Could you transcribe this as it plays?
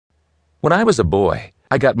When I was a boy,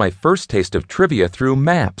 I got my first taste of trivia through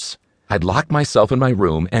maps. I'd lock myself in my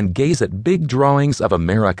room and gaze at big drawings of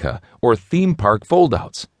America or theme park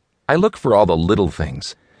foldouts. I looked for all the little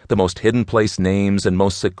things, the most hidden place names and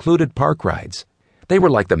most secluded park rides. They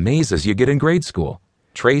were like the mazes you get in grade school.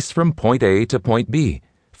 Trace from point A to point B.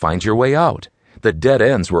 Find your way out. The dead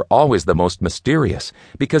ends were always the most mysterious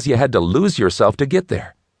because you had to lose yourself to get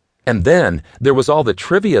there. And then there was all the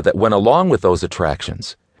trivia that went along with those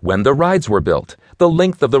attractions. When the rides were built, the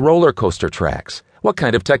length of the roller coaster tracks, what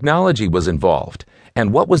kind of technology was involved,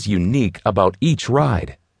 and what was unique about each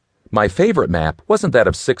ride. My favorite map wasn't that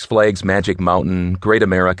of Six Flags Magic Mountain, Great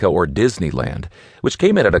America, or Disneyland, which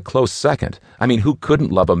came in at a close second. I mean, who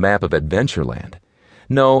couldn't love a map of Adventureland?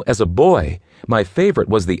 No, as a boy, my favorite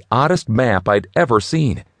was the oddest map I'd ever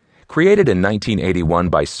seen. Created in 1981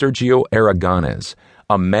 by Sergio Aragonés,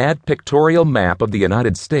 a Mad pictorial map of the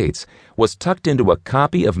United States was tucked into a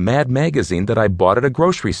copy of Mad magazine that I bought at a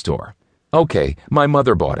grocery store. Okay, my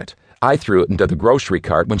mother bought it. I threw it into the grocery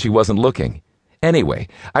cart when she wasn't looking. Anyway,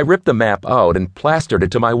 I ripped the map out and plastered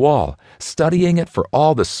it to my wall, studying it for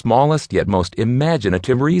all the smallest yet most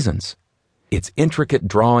imaginative reasons. Its intricate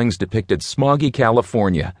drawings depicted smoggy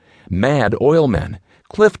California, mad oilmen,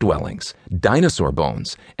 cliff dwellings, dinosaur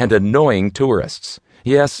bones, and annoying tourists.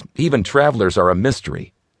 Yes, even travelers are a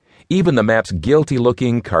mystery. Even the map's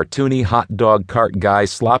guilty-looking, cartoony hot dog cart guy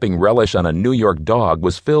slopping relish on a New York dog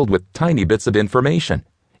was filled with tiny bits of information.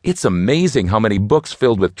 It's amazing how many books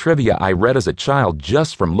filled with trivia I read as a child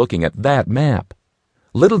just from looking at that map.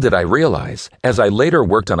 Little did I realize, as I later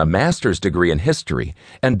worked on a master's degree in history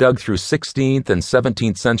and dug through 16th and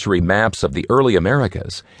 17th century maps of the early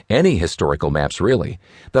Americas, any historical maps really,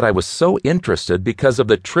 that I was so interested because of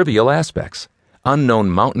the trivial aspects. Unknown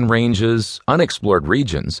mountain ranges, unexplored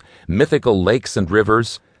regions, mythical lakes and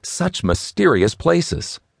rivers, such mysterious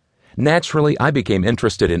places. Naturally, I became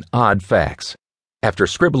interested in odd facts. After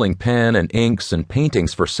scribbling pen and inks and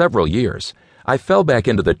paintings for several years, I fell back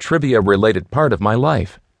into the trivia-related part of my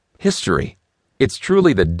life. History. It's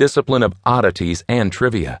truly the discipline of oddities and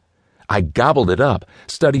trivia. I gobbled it up,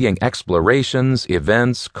 studying explorations,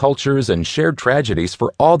 events, cultures, and shared tragedies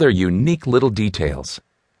for all their unique little details.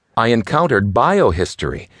 I encountered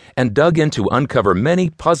biohistory and dug in to uncover many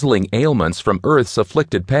puzzling ailments from Earth's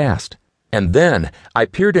afflicted past. And then I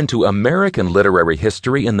peered into American literary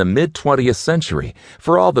history in the mid-20th century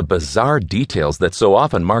for all the bizarre details that so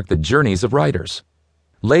often mark the journeys of writers.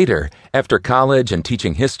 Later, after college and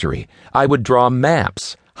teaching history, I would draw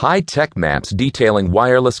maps, high-tech maps detailing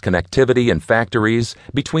wireless connectivity in factories,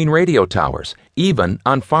 between radio towers, even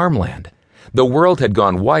on farmland. The world had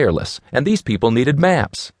gone wireless, and these people needed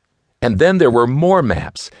maps. And then there were more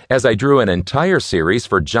maps, as I drew an entire series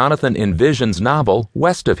for Jonathan Envision's novel,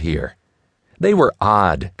 West of Here. They were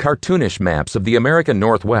odd, cartoonish maps of the American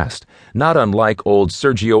Northwest, not unlike old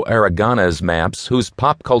Sergio Aragonés maps whose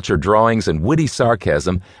pop culture drawings and witty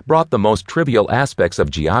sarcasm brought the most trivial aspects of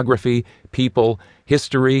geography, people,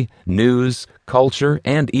 history, news, culture,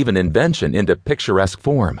 and even invention into picturesque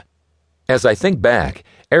form. As I think back,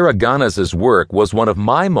 Aragonés's work was one of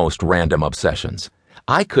my most random obsessions.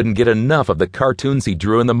 I couldn't get enough of the cartoons he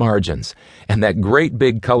drew in the margins, and that great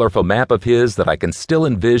big colorful map of his that I can still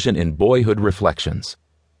envision in boyhood reflections.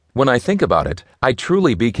 When I think about it, I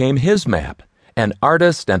truly became his map, an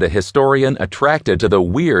artist and a historian attracted to the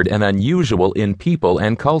weird and unusual in people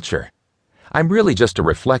and culture. I'm really just a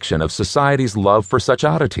reflection of society's love for such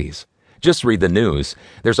oddities. Just read the news.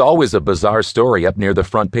 There's always a bizarre story up near the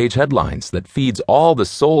front page headlines that feeds all the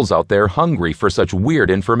souls out there hungry for such weird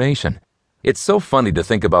information. It's so funny to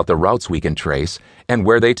think about the routes we can trace and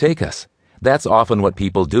where they take us. That's often what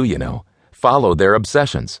people do, you know. Follow their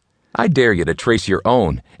obsessions. I dare you to trace your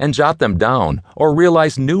own and jot them down or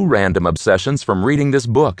realize new random obsessions from reading this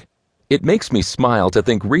book. It makes me smile to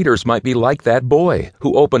think readers might be like that boy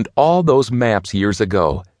who opened all those maps years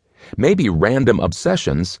ago. Maybe Random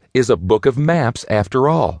Obsessions is a book of maps after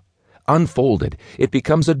all. Unfolded, it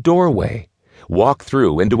becomes a doorway. Walk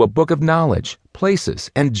through into a book of knowledge, places,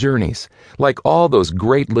 and journeys, like all those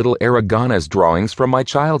great little Aragonés drawings from my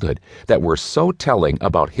childhood that were so telling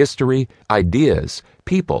about history, ideas,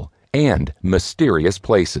 people, and mysterious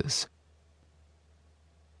places.